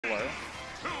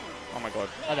god.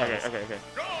 Oh, there Okay, it is. okay, okay.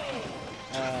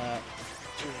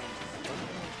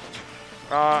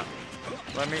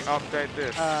 Let me update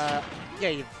this. Yeah,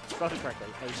 you've spelled it correctly.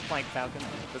 He's playing Falcon.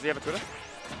 Does he have a Twitter?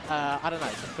 I don't know.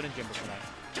 Just put in Jimbles for now.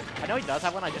 I know he does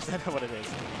have one. I just don't know what it is.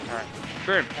 Alright.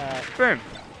 Boom. Boom.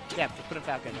 Yeah, just put in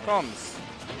Falcon. Comms.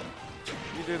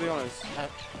 You do the honors.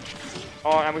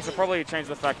 Oh, and we should probably change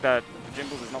the fact that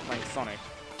Jimbles is not playing Sonic.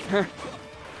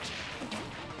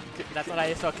 That's what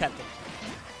I saw, Captain.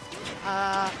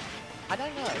 I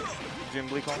don't know.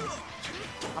 Jimbly comms?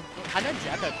 I know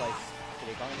Jacko plays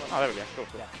Kitty Kong. Oh, there we go. Cool,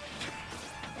 cool.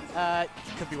 Yeah.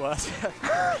 Could be worse.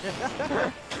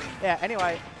 Yeah,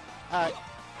 anyway,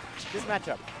 this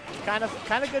matchup, kind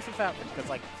of good for Falcon, because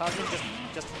like Falcon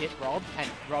just hit Rob, and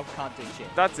Rob can't do shit.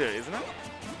 That's it, isn't it?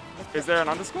 Is there an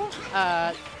underscore?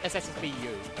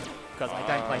 SSBU, because I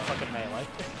don't play fucking Melee.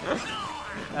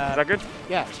 Is that good?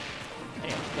 Yeah.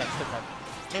 Anyway, yeah, it's good though.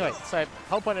 Anyway, so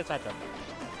whole point of the matchup.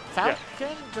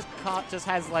 Falcon just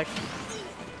has like,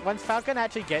 once Falcon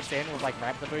actually gets in with like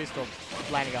Raptor Boost or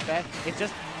landing up there, it's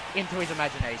just into his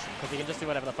imagination, because he can just do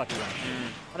whatever the fuck he wants.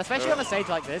 And especially on a stage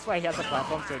like this, where he has the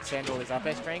platforms to extend all his up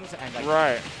air strings and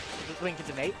like link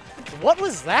into Nate. What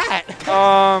was that?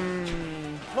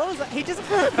 What was that? He just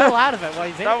fell out of it while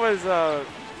he's in. That was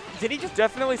Did he just?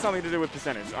 Definitely something to do with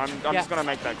percentage. I'm just gonna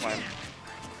make that claim.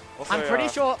 Also, I'm pretty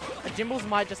sure Jimbles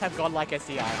might just have godlike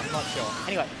SCI. I'm not sure.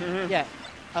 Anyway, yeah.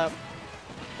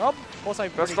 Rob also.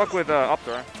 Best luck with up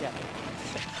throw. Yeah.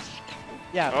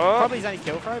 Yeah. Probably his only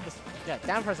kill throw. But yeah,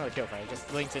 down throw's not a kill throw. It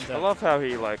just links into. I love how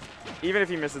he like, even if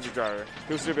he misses the gyro,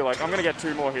 he'll still be like, I'm gonna get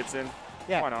 2 more hits in.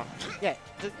 Yeah. Why not? Yeah.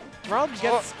 Rob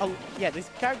gets. Yeah, these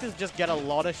characters just get a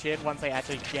lot of shit once they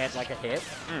actually get like a hit.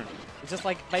 It's just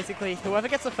like basically whoever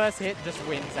gets the first hit just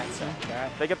wins that set. Right?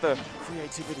 They get the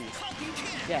creativity.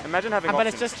 Yeah. Imagine having. But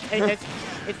it's just it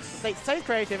says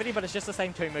creativity, but it's just the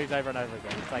same 2 moves over and over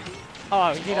again. It's like,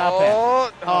 oh, he did up air.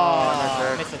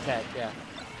 Oh, missed a tech. Yeah.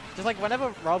 Just like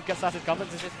whenever Rob gets started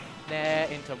combos, it's just there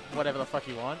into whatever the fuck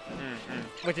you want,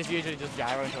 which is usually just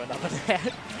gyro into another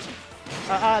net.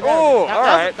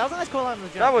 Alright. That was a nice call out on the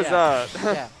jump. That was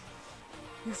yeah.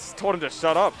 Just told him to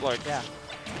shut up, like. Yeah.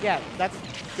 Yeah, that's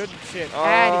good shit.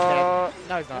 And he's dead.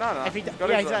 No, he's not. No. If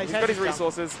He's got his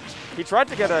resources. He tried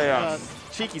to get a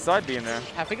cheeky side B in there.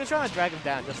 I think he was trying to drag him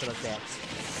down just for the steps.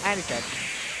 And he's dead.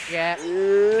 Yeah.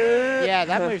 Yeah,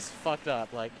 that move's fucked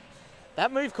up. Like,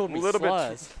 that move called me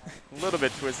slurs. A little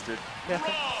bit twisted. Yeah,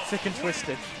 sick and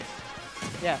twisted.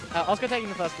 Yeah, Oscar taking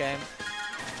the first game.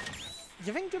 Do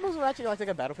you think Jimbles will actually like take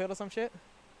a Battlefield or some shit?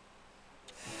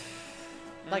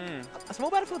 Like, a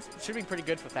small Battlefield should be pretty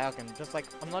good for Falcon. Just like,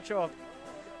 I'm not sure.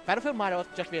 Battlefield might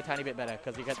just be a tiny bit better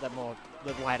because you get the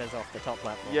ladders off the top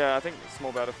platform. Yeah, I think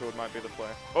small Battlefield might be the play.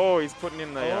 Oh, he's putting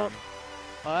in the.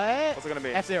 What's it gonna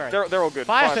be? F-Zero. They're all good.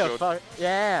 Firefield.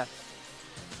 Yeah.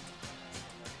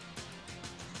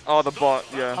 Oh, the bot.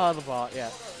 Yeah. Oh, the bot. Yeah.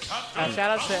 Shout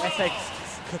out to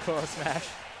SX Kokoro Smash.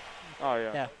 Oh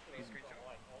yeah. Yeah.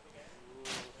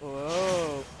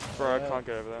 Whoa. Bro, I can't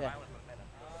get over that. Yeah.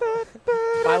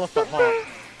 File of the hot.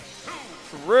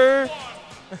 True.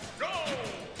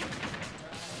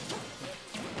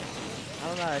 I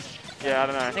don't know. Yeah, I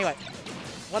don't know. Anyway,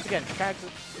 once again, character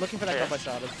looking for that combo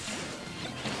starters.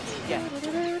 Yeah.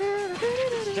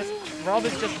 Rob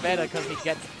is just better because he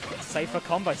gets safer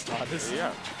combo starters.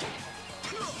 Yeah.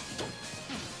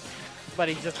 But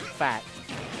he's just fat.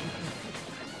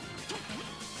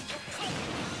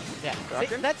 Yeah.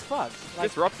 See, that's fucked. Like,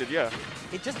 disrupted, yeah.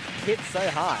 It just hits so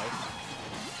high.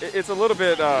 It's a little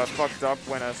bit fucked up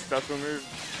when a special move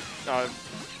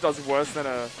does worse than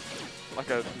a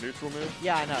neutral move.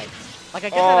 Yeah, I know. Like, I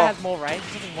get that it has more range.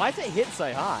 Why does it hit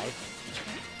so high?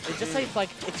 It just seems like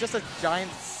it's just a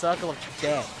giant circle of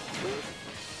death.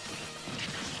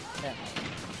 Yeah.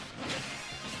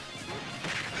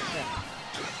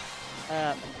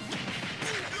 Yeah.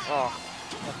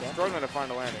 Okay. Struggling to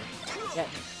find a landing. Yeah.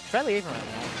 Fairly even right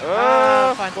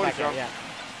now. Finds back shot. out, yeah.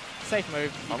 Safe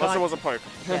move. Unless it was a poke.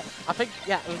 Yeah. I think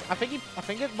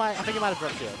it might have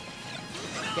dropped shield.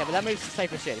 Yeah, but that move's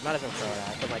safe as shit. He might as well throw it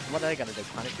out. But like, what are they gonna do?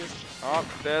 Punish you? Oh,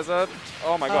 there's a.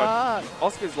 Oh my god.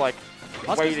 Oscar's like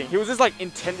waiting. He was just like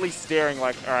intently staring,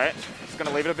 like, all right, just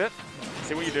gonna leave it a bit,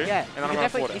 see what you do, yeah, and then I'm gonna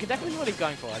forward it. You can definitely see what he's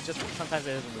going for. It's just sometimes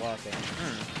it isn't working.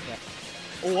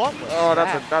 Yeah. What? Oh,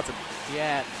 that's a.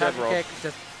 Yeah. Dead roll. Kick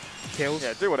just kills.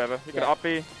 Yeah, do whatever. You could up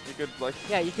B. You could like.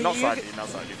 Yeah, you can. Not side B,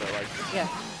 but like. Yeah.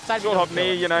 Side short hop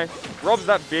me, you know. Rob's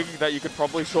that big that you could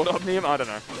probably short hop me him. I don't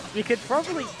know. You could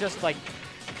probably just like.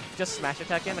 Just smash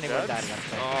attack him and he won't die against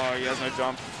him. Oh, he has no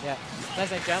jump. Yeah.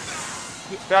 There's no jump.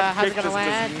 That kick just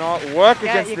does not work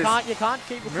against this you can't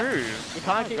keep move. You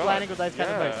can't keep landing with those kind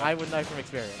of moves. I would know from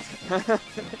experience.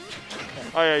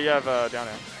 Oh yeah, you have down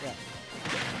air. Yeah.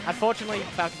 Unfortunately,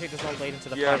 Falcon kick does not lead into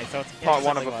the funny, so it's part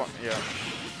one of the yeah.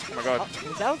 Oh my god.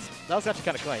 That was actually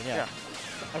kind of clean, yeah.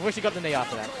 I wish you got the knee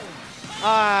after that.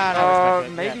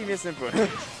 Maybe misinput.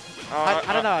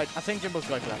 I don't know. I think Jimbles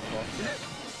go for that before.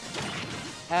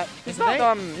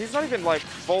 He's not even like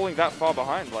falling that far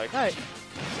behind. Like no,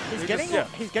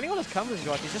 he's getting all his combos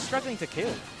going. He's just struggling to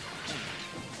kill.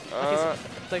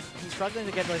 He's struggling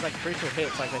to get those like crucial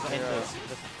hits, like those endless.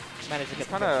 Manage to get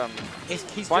kind of he's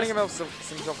finding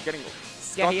himself getting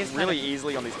stuck really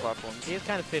easily on these platforms. He is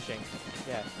kind of fishing.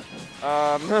 Yeah.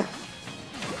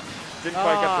 Didn't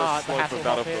quite get the slow for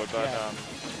Battlefield, but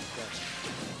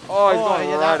he's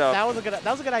going right up. That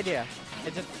was a good idea.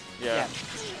 It just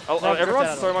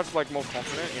everyone's so much like more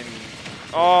confident in.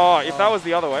 If that was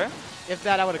the other way. If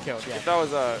that, I would have killed. Yeah. If that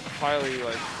was highly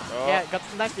like. Yeah, got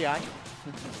some nice DI.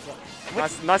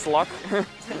 Nice luck.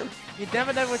 You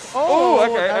never know which.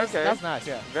 Okay. That's nice.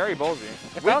 Yeah. Very ballsy.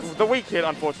 The weak hit,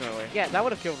 unfortunately. Yeah, that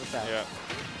would have killed the set. Yeah.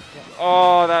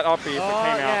 Oh, that uppie if it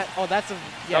came out. Oh, that's a.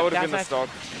 Yeah, that would have been the stock.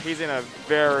 He's in a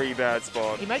very bad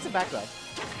spot. He makes it back though.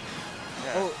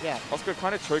 Yeah. Oh, yeah. Oscar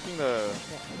kind of choking the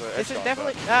This is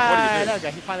definitely. There we go.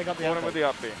 He finally got the up. With the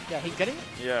up B. Yeah, he's getting it?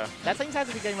 Yeah. That thing has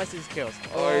to be getting most of his kills.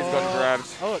 Oh, he's got grabbed.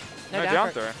 Oh, no down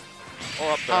throw.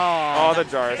 Or up there. Oh, the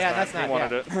Jarvis. Yeah, that's nice. He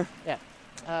wanted it. Yeah.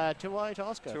 2-0 to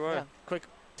Oscar. 2-0. Yeah.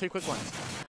 Two quick ones.